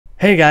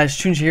Hey guys,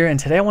 Chounji here, and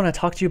today I want to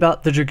talk to you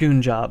about the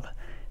Dragoon job.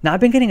 Now,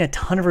 I've been getting a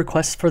ton of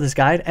requests for this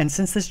guide, and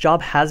since this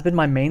job has been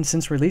my main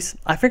since release,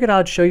 I figured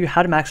I'd show you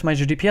how to maximize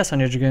your DPS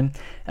on your Dragoon,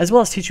 as well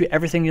as teach you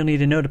everything you'll need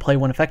to know to play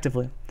one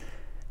effectively.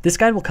 This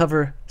guide will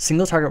cover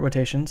single target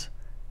rotations,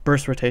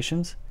 burst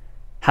rotations,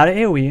 how to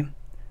AoE,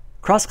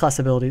 cross-class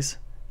abilities,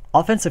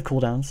 offensive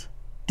cooldowns,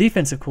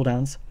 defensive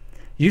cooldowns,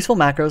 useful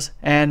macros,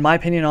 and my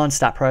opinion on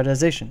stat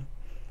prioritization.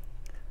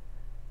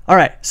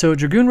 Alright, so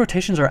Dragoon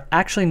rotations are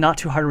actually not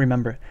too hard to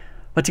remember,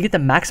 but to get the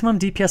maximum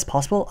DPS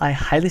possible, I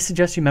highly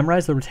suggest you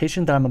memorize the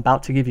rotation that I'm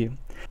about to give you.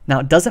 Now,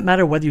 it doesn't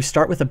matter whether you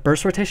start with a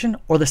burst rotation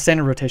or the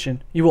standard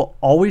rotation, you will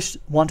always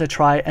want to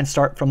try and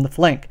start from the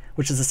flank,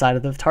 which is the side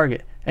of the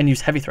target, and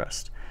use heavy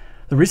thrust.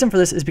 The reason for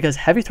this is because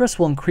heavy thrust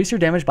will increase your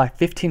damage by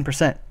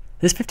 15%.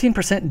 This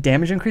 15%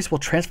 damage increase will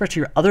transfer to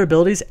your other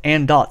abilities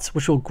and dots,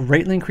 which will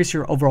greatly increase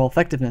your overall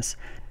effectiveness,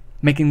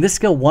 making this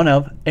skill one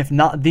of, if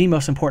not the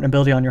most important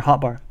ability on your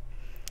hotbar.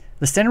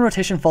 The standard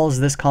rotation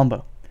follows this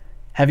combo: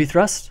 heavy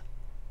thrust,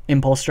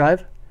 impulse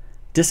drive,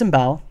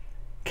 disembowel,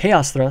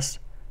 chaos thrust,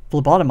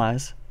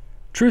 phlebotomize,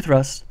 true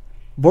thrust,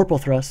 vorpal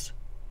thrust,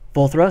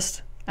 full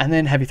thrust, and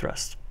then heavy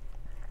thrust.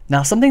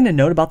 Now, something to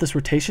note about this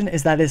rotation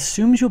is that it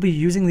assumes you'll be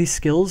using these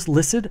skills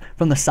listed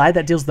from the side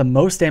that deals the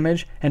most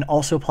damage and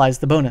also applies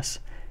the bonus,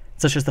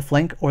 such as the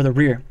flank or the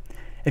rear.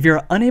 If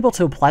you're unable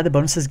to apply the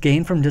bonuses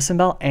gained from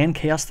disembowel and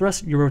chaos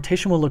thrust, your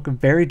rotation will look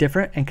very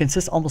different and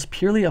consist almost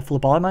purely of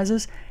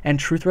phlebotomizes and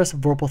true thrust,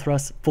 vorpal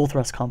thrust, full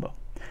thrust combo.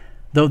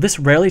 Though this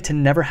rarely to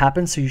never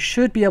happens, so you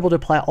should be able to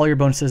apply all your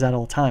bonuses at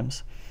all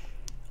times.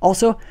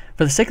 Also,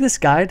 for the sake of this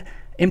guide,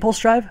 impulse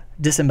drive,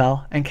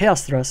 disembowel, and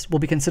chaos thrust will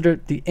be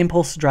considered the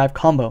impulse drive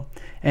combo,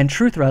 and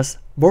true thrust,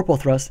 vorpal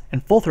thrust,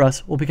 and full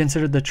thrust will be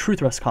considered the true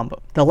thrust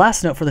combo. The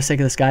last note for the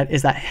sake of this guide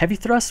is that heavy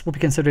thrust will be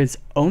considered its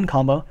own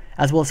combo,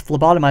 as well as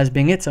phlebotomize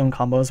being its own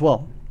combo as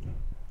well.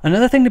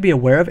 Another thing to be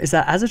aware of is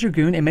that as a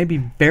Dragoon, it may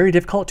be very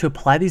difficult to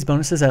apply these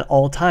bonuses at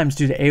all times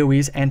due to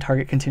AoEs and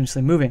target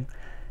continuously moving.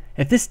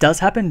 If this does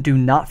happen, do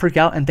not freak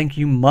out and think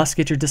you must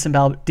get your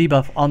disembowel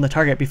debuff on the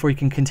target before you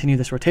can continue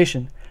this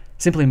rotation.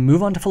 Simply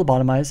move on to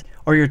phlebotomize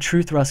or your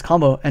true thrust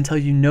combo until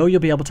you know you'll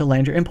be able to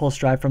land your impulse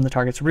drive from the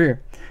target's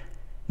rear.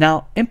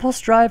 Now,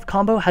 impulse drive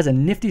combo has a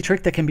nifty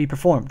trick that can be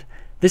performed.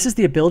 This is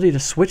the ability to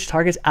switch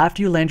targets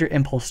after you land your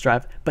impulse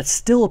drive, but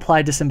still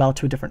apply disembowel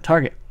to a different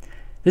target.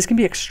 This can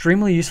be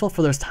extremely useful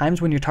for those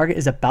times when your target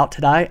is about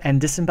to die and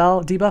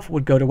disembowel debuff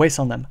would go to waste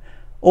on them.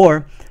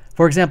 Or,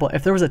 for example,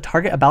 if there was a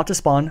target about to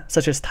spawn,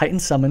 such as Titan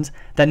summons,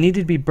 that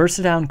needed to be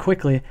bursted down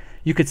quickly,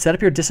 you could set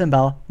up your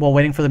disembowel while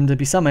waiting for them to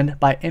be summoned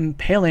by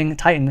impaling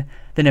Titan,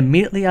 then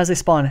immediately as they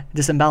spawn,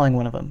 disemboweling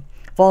one of them,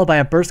 followed by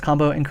a burst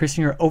combo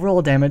increasing your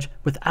overall damage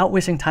without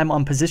wasting time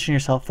on positioning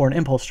yourself for an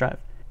impulse drive.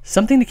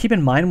 Something to keep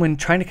in mind when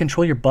trying to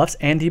control your buffs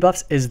and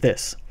debuffs is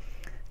this: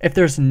 if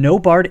there's no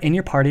bard in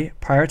your party,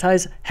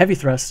 prioritize heavy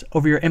thrust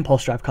over your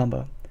impulse drive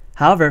combo.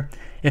 However,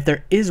 if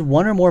there is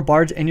one or more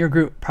bards in your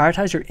group,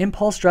 prioritize your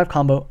impulse drive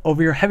combo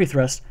over your heavy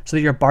thrust so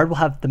that your bard will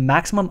have the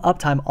maximum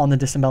uptime on the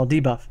disembowel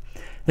debuff.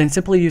 Then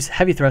simply use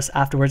heavy thrust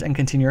afterwards and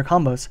continue your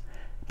combos.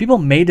 People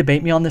may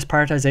debate me on this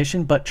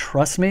prioritization, but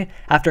trust me,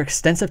 after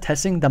extensive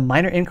testing, the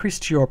minor increase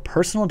to your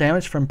personal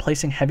damage from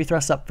placing heavy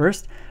thrust up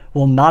first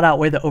will not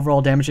outweigh the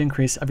overall damage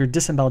increase of your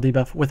disembowel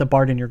debuff with a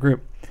bard in your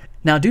group.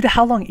 Now, due to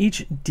how long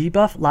each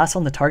debuff lasts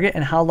on the target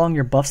and how long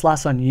your buffs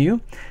last on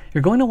you,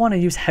 you're going to want to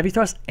use heavy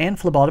thrust and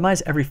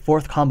phlebotomize every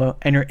 4th combo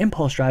and your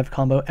impulse drive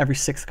combo every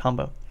 6th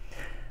combo.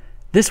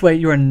 This way,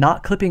 you are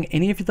not clipping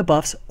any of the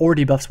buffs or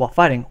debuffs while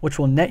fighting, which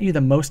will net you the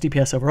most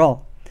DPS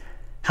overall.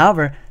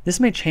 However, this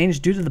may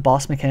change due to the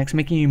boss mechanics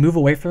making you move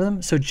away from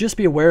them, so just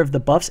be aware of the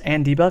buffs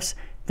and debuffs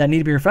that need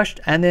to be refreshed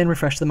and then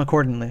refresh them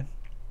accordingly.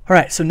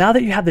 Alright, so now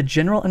that you have the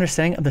general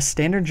understanding of the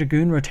standard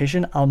Dragoon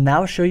rotation, I'll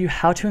now show you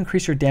how to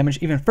increase your damage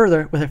even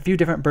further with a few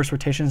different burst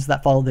rotations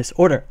that follow this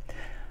order.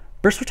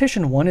 Burst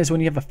rotation 1 is when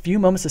you have a few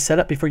moments to set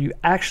up before you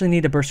actually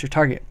need to burst your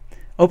target.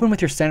 Open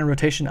with your standard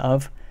rotation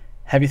of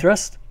heavy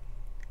thrust,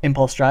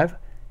 impulse drive,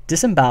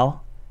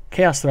 disembowel,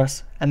 chaos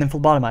thrust, and then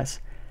phlebotomize.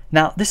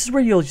 Now, this is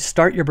where you'll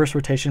start your burst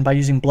rotation by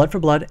using blood for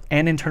blood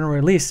and internal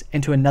release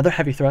into another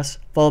heavy thrust,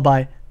 followed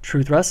by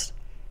true thrust,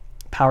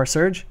 power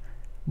surge,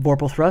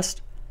 vorpal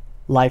thrust,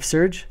 life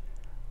surge,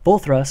 full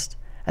thrust,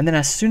 and then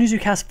as soon as you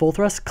cast full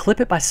thrust,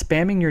 clip it by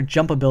spamming your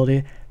jump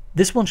ability.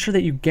 This will ensure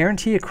that you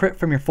guarantee a crit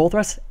from your full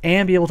thrust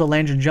and be able to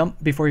land your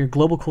jump before your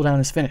global cooldown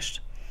is finished.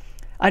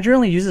 I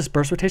generally use this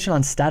burst rotation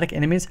on static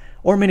enemies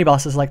or mini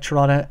bosses like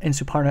Tirada and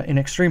Suparna in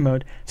extreme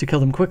mode to kill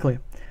them quickly.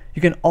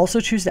 You can also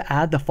choose to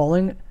add the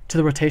following to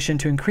the rotation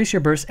to increase your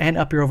burst and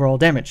up your overall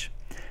damage.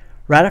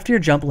 Right after your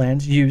jump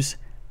lands, use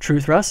true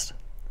thrust,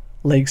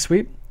 leg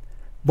sweep,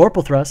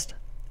 vorpal thrust,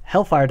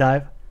 hellfire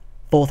dive,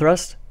 full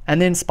thrust,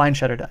 and then spine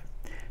shatter dive.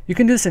 You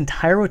can do this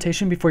entire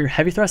rotation before your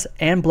heavy thrust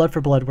and blood for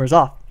blood wears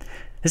off.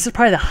 This is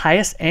probably the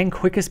highest and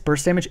quickest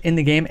burst damage in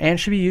the game and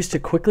should be used to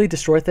quickly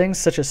destroy things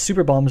such as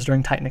super bombs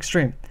during Titan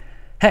Extreme.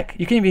 Heck,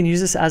 you can even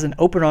use this as an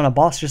opener on a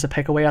boss just to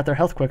pick away at their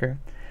health quicker.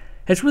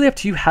 It's really up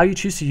to you how you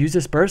choose to use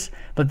this burst,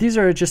 but these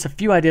are just a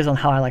few ideas on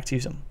how I like to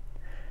use them.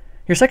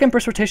 Your second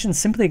burst rotation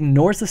simply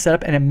ignores the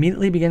setup and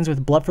immediately begins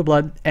with blood for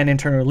blood and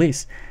internal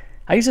release.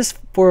 I use this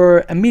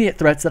for immediate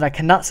threats that I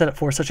cannot set up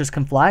for, such as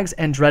Conflags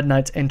and Dread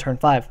Knights in turn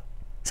 5.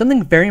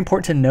 Something very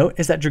important to note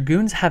is that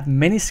Dragoons have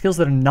many skills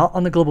that are not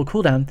on the global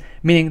cooldown,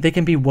 meaning they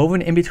can be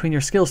woven in between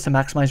your skills to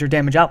maximize your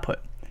damage output.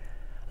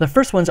 The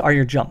first ones are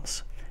your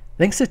jumps.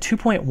 Thanks to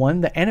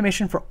 2.1, the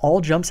animation for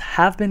all jumps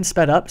have been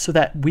sped up so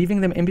that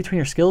weaving them in between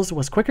your skills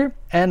was quicker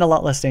and a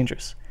lot less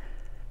dangerous.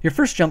 Your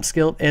first jump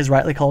skill is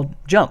rightly called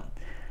Jump.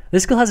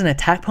 This skill has an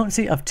attack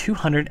potency of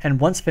 200 and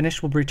once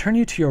finished will return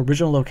you to your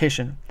original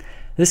location.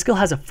 This skill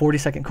has a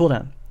 40-second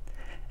cooldown.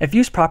 If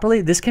used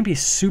properly, this can be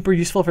super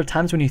useful for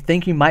times when you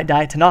think you might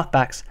die to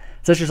knockbacks,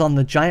 such as on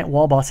the giant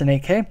wall boss in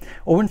 8K,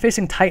 or when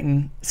facing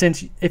Titan,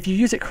 since if you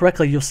use it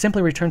correctly, you'll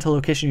simply return to the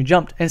location you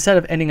jumped instead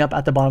of ending up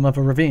at the bottom of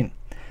a ravine.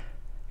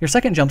 Your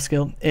second jump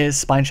skill is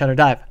Spine Shatter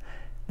Dive.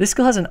 This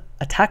skill has an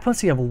attack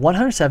potency of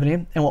 170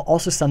 and will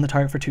also stun the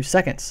target for 2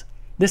 seconds.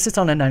 This sits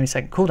on a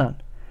 90-second cooldown.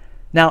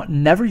 Now,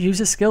 never use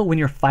this skill when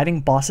you're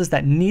fighting bosses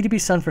that need to be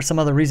stunned for some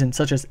other reason,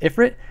 such as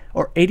Ifrit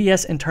or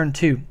ADS in turn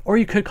 2, or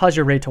you could cause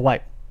your raid to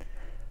wipe.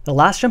 The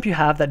last jump you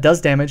have that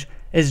does damage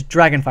is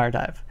Dragonfire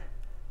Dive.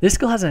 This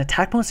skill has an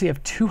attack potency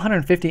of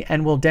 250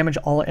 and will damage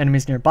all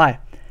enemies nearby.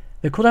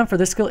 The cooldown for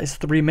this skill is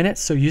 3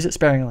 minutes, so use it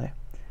sparingly.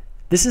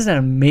 This is an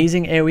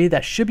amazing AoE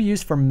that should be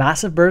used for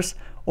massive bursts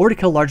or to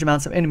kill large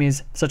amounts of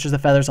enemies, such as the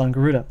feathers on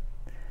Garuda.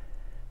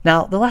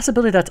 Now, the last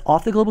ability that's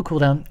off the global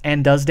cooldown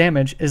and does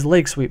damage is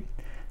Leg Sweep.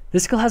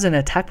 This skill has an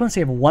attack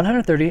potency of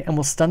 130 and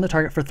will stun the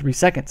target for 3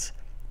 seconds.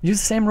 Use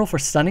the same rule for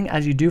stunning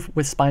as you do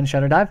with Spine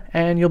Shatter Dive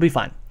and you'll be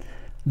fine.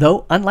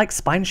 Though, unlike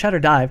Spine Shatter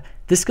Dive,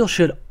 this skill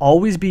should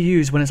always be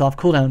used when it's off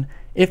cooldown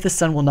if the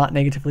stun will not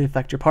negatively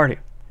affect your party.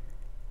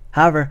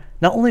 However,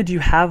 not only do you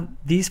have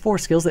these 4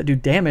 skills that do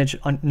damage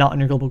not on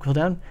your global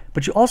cooldown,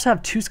 but you also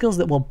have 2 skills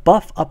that will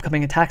buff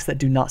upcoming attacks that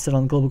do not sit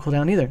on the global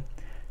cooldown either.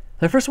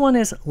 The first one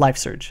is Life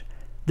Surge.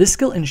 This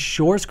skill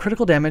ensures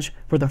critical damage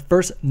for the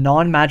first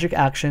non-magic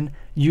action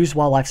used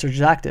while Life Surge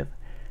is active.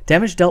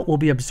 Damage dealt will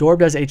be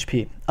absorbed as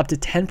HP, up to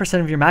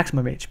 10% of your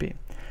maximum HP.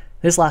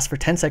 This lasts for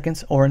 10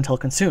 seconds or until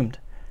consumed.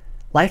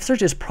 Life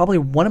Surge is probably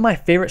one of my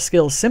favorite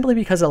skills simply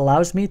because it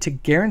allows me to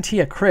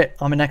guarantee a crit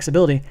on my next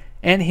ability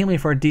and heal me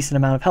for a decent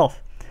amount of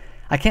health.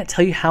 I can't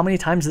tell you how many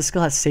times this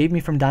skill has saved me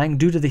from dying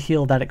due to the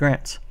heal that it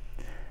grants.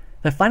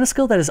 The final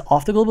skill that is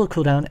off the global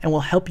cooldown and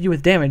will help you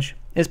with damage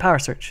is Power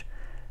Surge.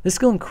 This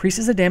skill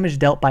increases the damage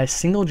dealt by a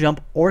single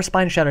jump or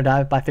Spine Shatter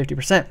Dive by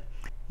 50%.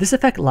 This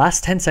effect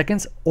lasts 10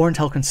 seconds or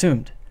until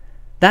consumed.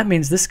 That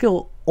means this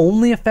skill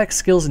only affects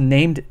skills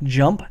named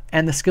Jump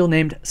and the skill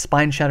named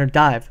Spine Shatter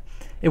Dive.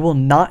 It will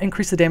not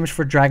increase the damage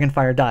for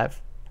Dragonfire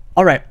Dive.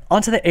 Alright,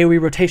 onto the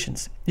AoE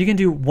rotations. You can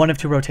do one of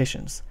 2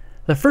 rotations.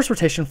 The first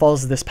rotation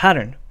follows this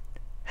pattern: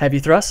 Heavy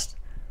Thrust,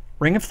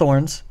 Ring of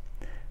Thorns,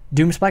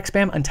 Doom Spike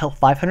spam until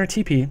 500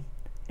 TP,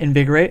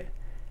 Invigorate,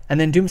 and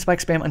then Doom Spike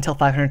spam until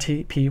 500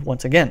 TP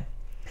once again.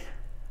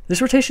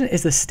 This rotation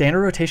is the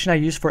standard rotation I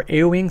use for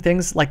AoEing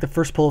things like the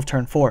first pull of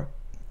turn 4.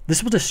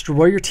 This will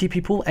destroy your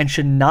TP pool and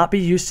should not be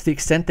used to the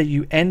extent that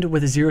you end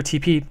with a 0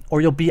 TP, or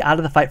you'll be out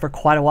of the fight for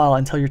quite a while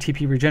until your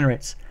TP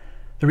regenerates.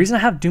 The reason I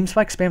have Doom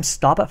Spike spam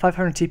stop at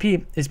 500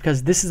 TP is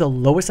because this is the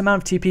lowest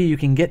amount of TP you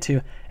can get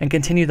to and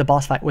continue the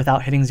boss fight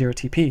without hitting 0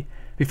 TP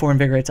before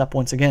Invigorates up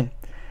once again.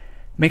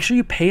 Make sure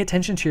you pay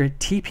attention to your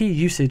TP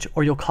usage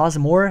or you'll cause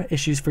more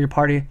issues for your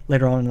party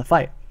later on in the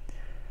fight.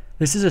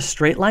 This is a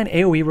straight line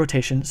AoE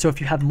rotation, so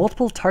if you have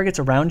multiple targets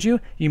around you,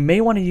 you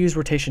may want to use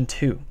rotation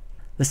 2.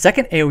 The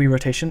second AoE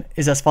rotation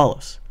is as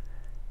follows: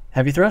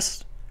 Heavy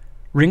Thrust,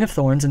 Ring of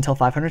Thorns until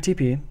 500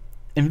 TP,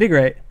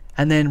 Invigorate,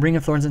 and then Ring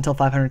of Thorns until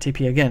 500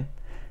 TP again.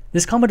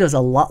 This combo does a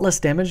lot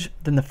less damage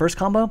than the first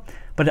combo,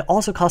 but it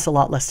also costs a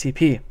lot less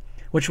TP,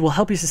 which will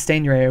help you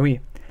sustain your AoE.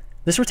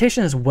 This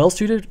rotation is well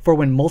suited for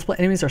when multiple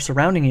enemies are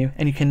surrounding you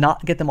and you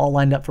cannot get them all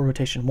lined up for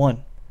rotation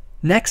 1.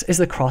 Next is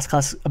the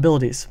cross-class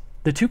abilities.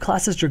 The 2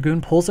 classes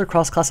Dragoon pulls their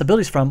cross-class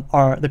abilities from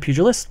are the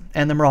Pugilist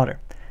and the Marauder.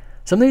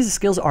 Some of these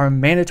skills are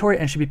mandatory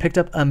and should be picked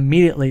up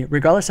immediately,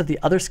 regardless of the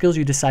other skills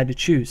you decide to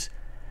choose.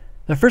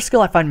 The first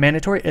skill I find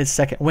mandatory is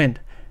Second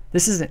Wind.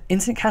 This is an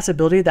instant cast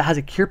ability that has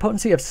a cure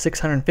potency of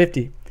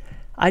 650.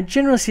 I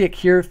generally see it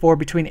cure for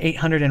between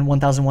 800 and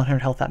 1100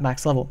 health at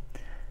max level.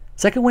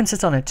 Second Wind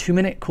sits on a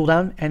 2-minute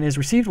cooldown and is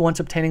received once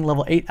obtaining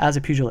level 8 as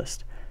a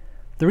Pugilist.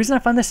 The reason I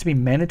find this to be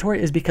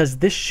mandatory is because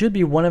this should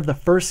be one of the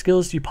first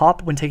skills you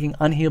pop when taking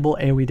unhealable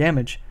AoE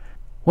damage.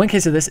 One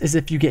case of this is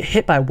if you get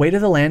hit by Weight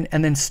of the Land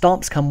and then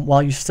stomps come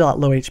while you're still at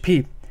low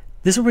HP.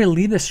 This will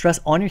relieve the stress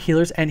on your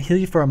healers and heal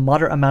you for a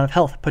moderate amount of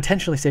health,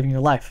 potentially saving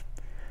your life.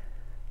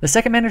 The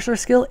second mandatory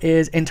skill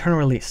is Internal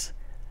Release.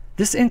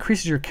 This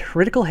increases your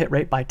critical hit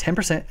rate by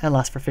 10% and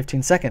lasts for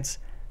 15 seconds.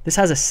 This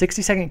has a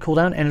 60-second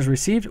cooldown and is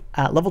received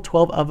at level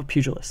 12 of a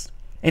Pugilist.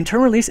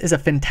 Internal Release is a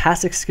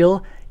fantastic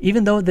skill,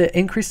 even though the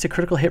increase to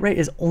critical hit rate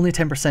is only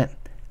 10%.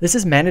 This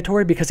is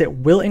mandatory because it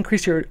will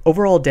increase your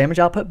overall damage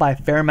output by a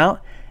fair amount,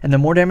 and the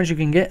more damage you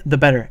can get, the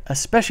better,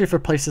 especially for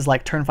places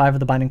like turn 5 of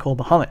the Binding Cold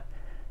Bahamut.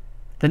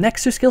 The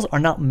next two skills are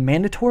not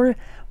mandatory,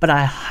 but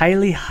I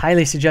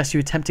highly suggest you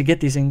attempt to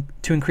get these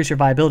to increase your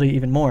viability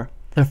even more.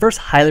 The first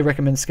highly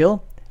recommended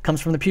skill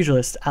comes from the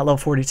Pugilist at level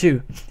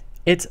 42.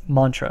 It's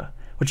Mantra,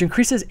 which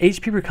increases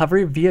HP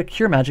recovery via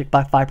Cure Magic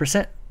by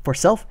 5% for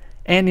self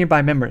and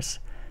nearby members.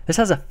 This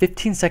has a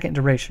 15-second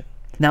duration.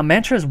 Now,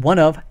 Mantra is one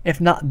of, if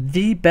not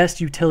the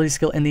best utility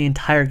skill in the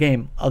entire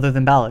game, other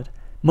than Ballad.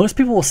 Most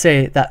people will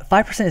say that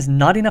 5% is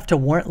not enough to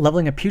warrant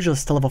leveling a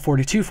Pugilist to level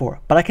 42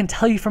 for, but I can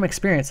tell you from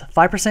experience,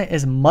 5%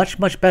 is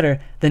much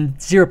better than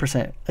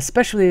 0%,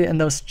 especially in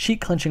those cheek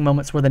clenching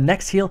moments where the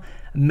next heal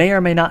may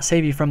or may not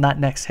save you from that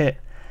next hit.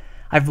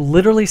 I've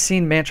literally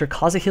seen Mantra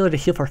cause a healer to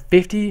heal for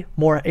 50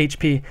 more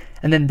HP,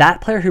 and then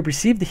that player who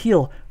received the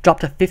heal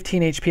dropped to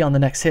 15 HP on the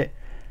next hit.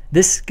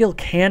 This skill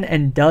can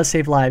and does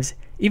save lives,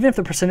 even if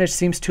the percentage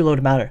seems too low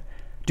to matter.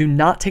 Do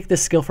not take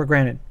this skill for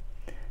granted.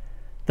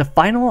 The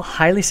final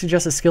highly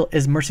suggested skill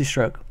is Mercy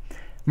Stroke.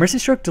 Mercy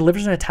Stroke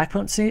delivers an attack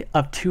potency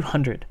of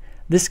 200.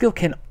 This skill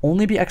can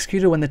only be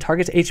executed when the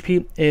target's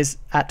HP is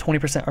at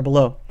 20% or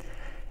below.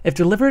 If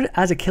delivered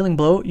as a killing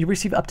blow, you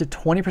receive up to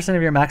 20%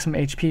 of your maximum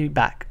HP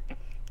back.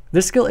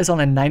 This skill is on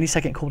a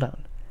 90-second cooldown.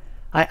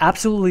 I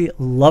absolutely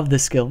love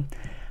this skill.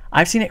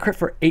 I've seen it crit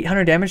for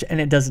 800 damage and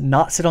it does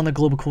not sit on the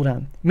global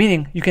cooldown,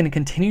 meaning you can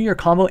continue your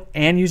combo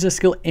and use this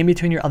skill in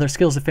between your other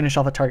skills to finish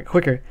off a target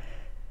quicker.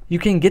 You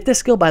can get this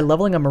skill by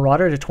leveling a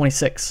Marauder to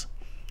 26.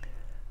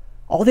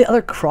 All the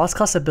other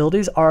cross-class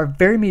abilities are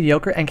very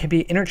mediocre and can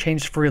be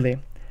interchanged freely.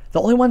 The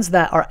only ones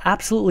that are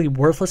absolutely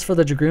worthless for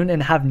the Dragoon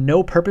and have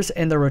no purpose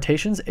in their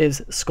rotations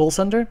is Skull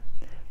Sunder,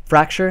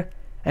 Fracture,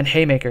 and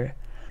Haymaker.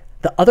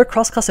 The other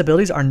cross-class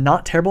abilities are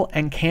not terrible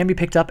and can be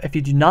picked up if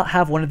you do not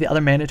have one of the other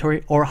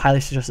mandatory or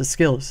highly suggested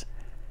skills.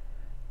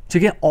 To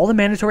get all the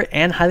mandatory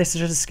and highly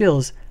suggested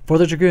skills for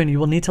the Dragoon, you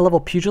will need to level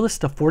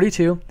Pugilist to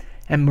 42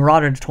 and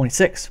Marauder to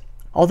 26.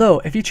 Although,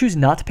 if you choose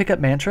not to pick up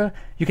Mantra,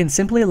 you can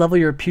simply level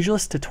your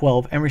Pugilist to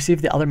 12 and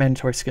receive the other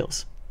mandatory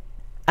skills.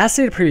 As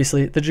stated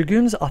previously, the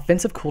Dragoon's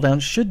offensive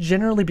cooldowns should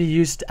generally be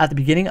used at the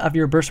beginning of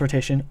your burst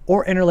rotation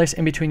or interlace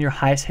in between your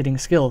highest hitting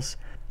skills.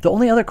 The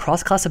only other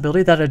cross-class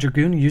ability that a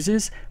Dragoon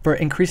uses for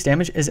increased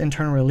damage is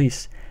Internal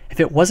Release. If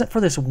it wasn't for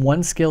this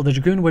one skill, the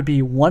Dragoon would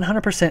be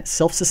 100%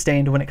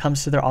 self-sustained when it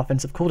comes to their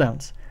offensive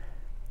cooldowns.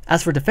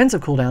 As for defensive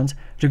cooldowns,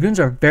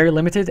 Dragoons are very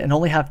limited and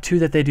only have two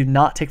that they do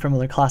not take from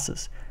other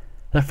classes.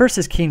 The first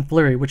is Keen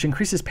Flurry, which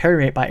increases parry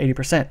rate by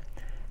 80%.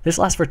 This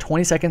lasts for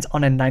 20 seconds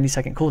on a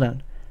 90-second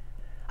cooldown.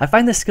 I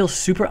find this skill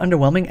super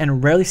underwhelming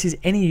and rarely sees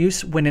any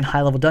use when in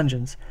high-level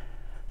dungeons.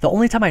 The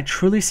only time I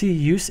truly see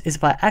use is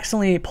if I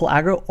accidentally pull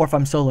aggro or if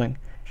I'm soloing.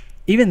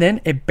 Even then,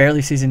 it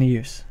barely sees any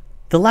use.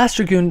 The last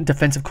Dragoon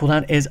defensive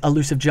cooldown is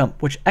Elusive Jump,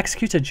 which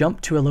executes a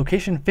jump to a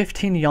location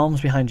 15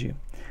 yalms behind you,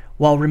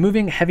 while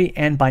removing heavy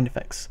and bind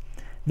effects.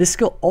 This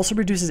skill also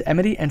reduces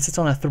enmity and sits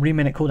on a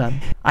 3-minute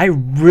cooldown. I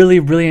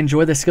really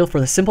enjoy this skill for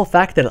the simple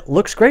fact that it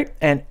looks great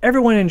and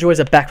everyone enjoys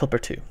a backflip or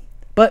two.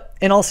 But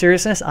in all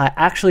seriousness, I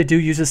actually do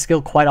use this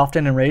skill quite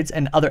often in raids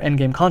and other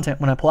endgame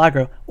content when I pull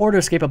aggro or to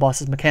escape a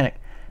boss's mechanic,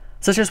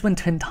 such as when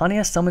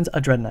Twintania summons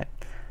a Dread Knight.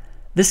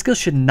 This skill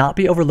should not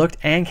be overlooked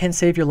and can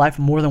save your life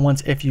more than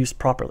once if used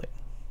properly.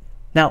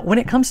 Now, when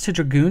it comes to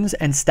Dragoons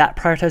and stat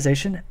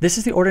prioritization, this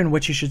is the order in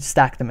which you should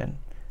stack them in.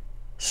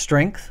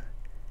 Strength,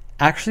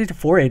 accuracy to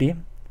 480,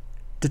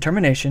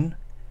 Determination,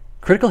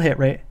 critical hit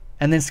rate,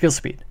 and then skill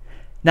speed.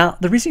 Now,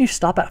 the reason you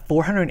stop at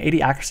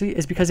 480 accuracy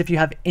is because if you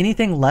have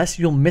anything less,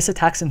 you'll miss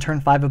attacks in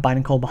turn 5 of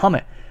Binding Cold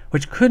Bahamut,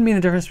 which could mean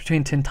the difference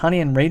between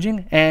Twintania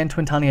raging and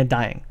Twintania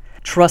dying.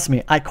 Trust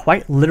me, I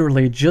quite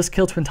literally just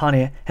killed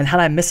Twintania, and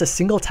had I missed a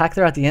single attack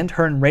there at the end,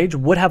 her enrage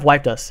would have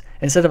wiped us,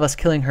 instead of us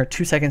killing her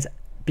 2 seconds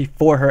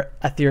before her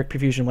Etheric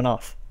Perfusion went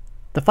off.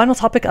 The final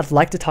topic I'd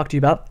like to talk to you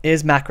about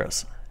is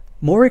macros.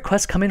 More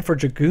requests come in for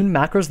Dragoon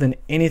macros than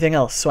anything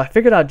else, so I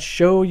figured I'd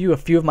show you a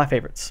few of my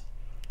favorites.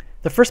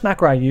 The first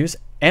macro I use,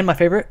 and my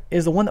favorite,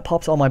 is the one that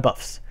pops all my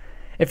buffs.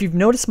 If you've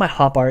noticed my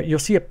hotbar, you'll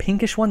see a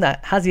pinkish one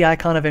that has the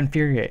icon of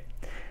Infuriate.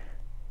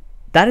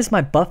 That is my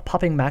buff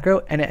popping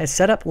macro, and it is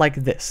set up like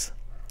this.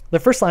 The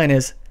first line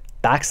is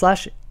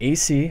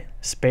 /AC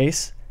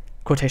space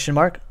quotation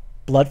mark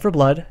blood for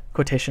blood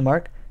quotation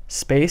mark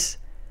space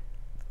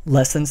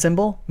less than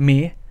symbol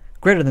me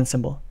greater than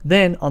symbol.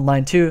 Then on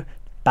line 2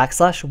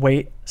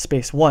 /wait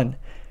space 1.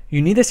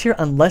 You need this here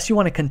unless you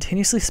want to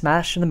continuously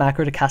smash the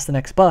macro to cast the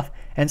next buff,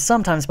 and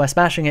sometimes by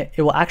smashing it,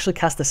 it will actually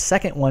cast the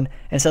second one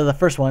instead of the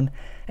first one,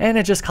 and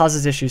it just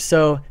causes issues,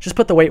 so just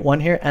put the wait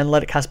 1 here and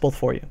let it cast both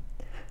for you.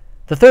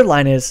 The third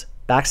line is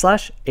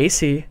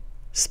 /AC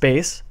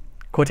space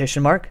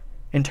quotation mark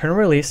internal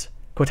release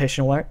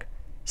quotation mark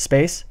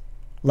space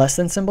less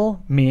than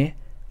symbol me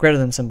greater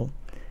than symbol.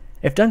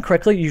 If done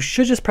correctly, you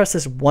should just press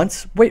this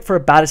once, wait for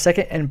about a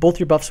second, and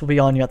both your buffs will be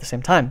on you at the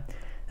same time.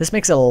 This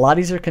makes it a lot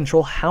easier to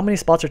control how many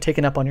spots are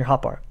taken up on your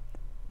hotbar.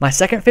 My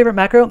second favorite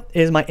macro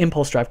is my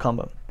Impulse Drive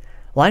combo.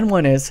 Line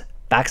 1 is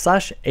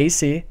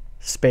 /AC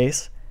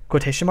space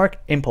quotation mark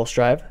Impulse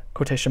Drive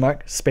quotation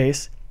mark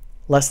space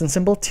less than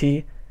symbol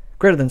T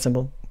greater than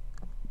symbol,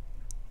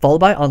 followed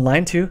by on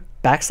line 2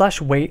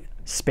 /wait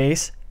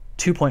space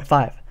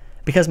 2.5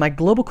 because my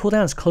global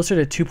cooldown is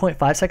closer to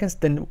 2.5 seconds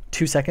than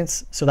 2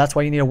 seconds, so that's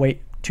why you need to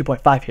wait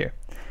 2.5 here.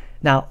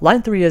 Now,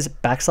 line 3 is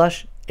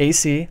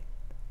 \AC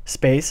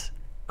space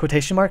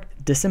quotation mark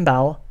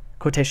disembowel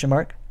quotation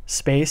mark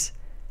space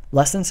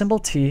less than symbol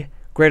T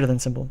greater than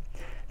symbol.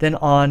 Then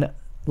on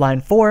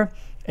line 4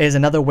 is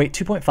another wait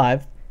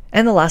 2.5,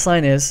 and the last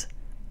line is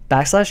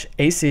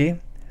 \AC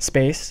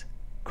space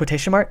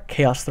quotation mark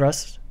chaos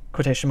thrust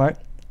quotation mark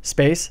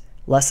space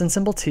less than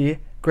symbol T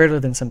greater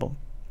than symbol.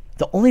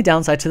 The only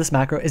downside to this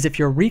macro is if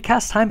your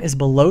recast time is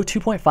below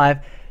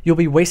 2.5, you'll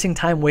be wasting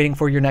time waiting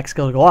for your next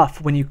skill to go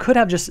off when you could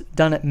have just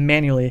done it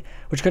manually,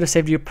 which could have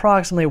saved you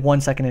approximately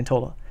 1 second in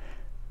total.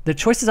 The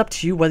choice is up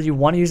to you whether you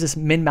want to use this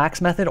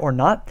min-max method or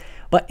not,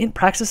 but in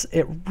practice,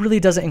 it really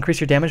doesn't increase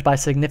your damage by a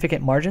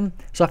significant margin,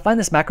 so I find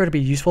this macro to be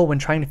useful when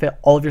trying to fit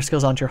all of your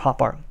skills onto your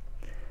hotbar.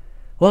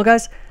 Well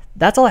guys,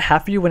 that's all I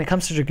have for you when it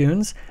comes to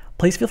Dragoons.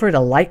 Please feel free to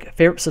like,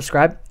 favorite,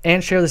 subscribe,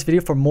 and share this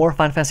video for more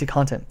Final Fantasy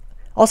content.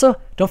 Also,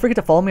 don't forget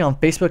to follow me on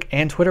Facebook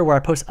and Twitter where I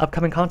post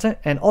upcoming content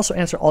and also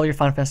answer all your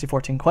Final Fantasy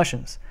XIV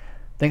questions.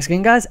 Thanks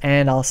again guys,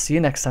 and I'll see you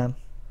next time.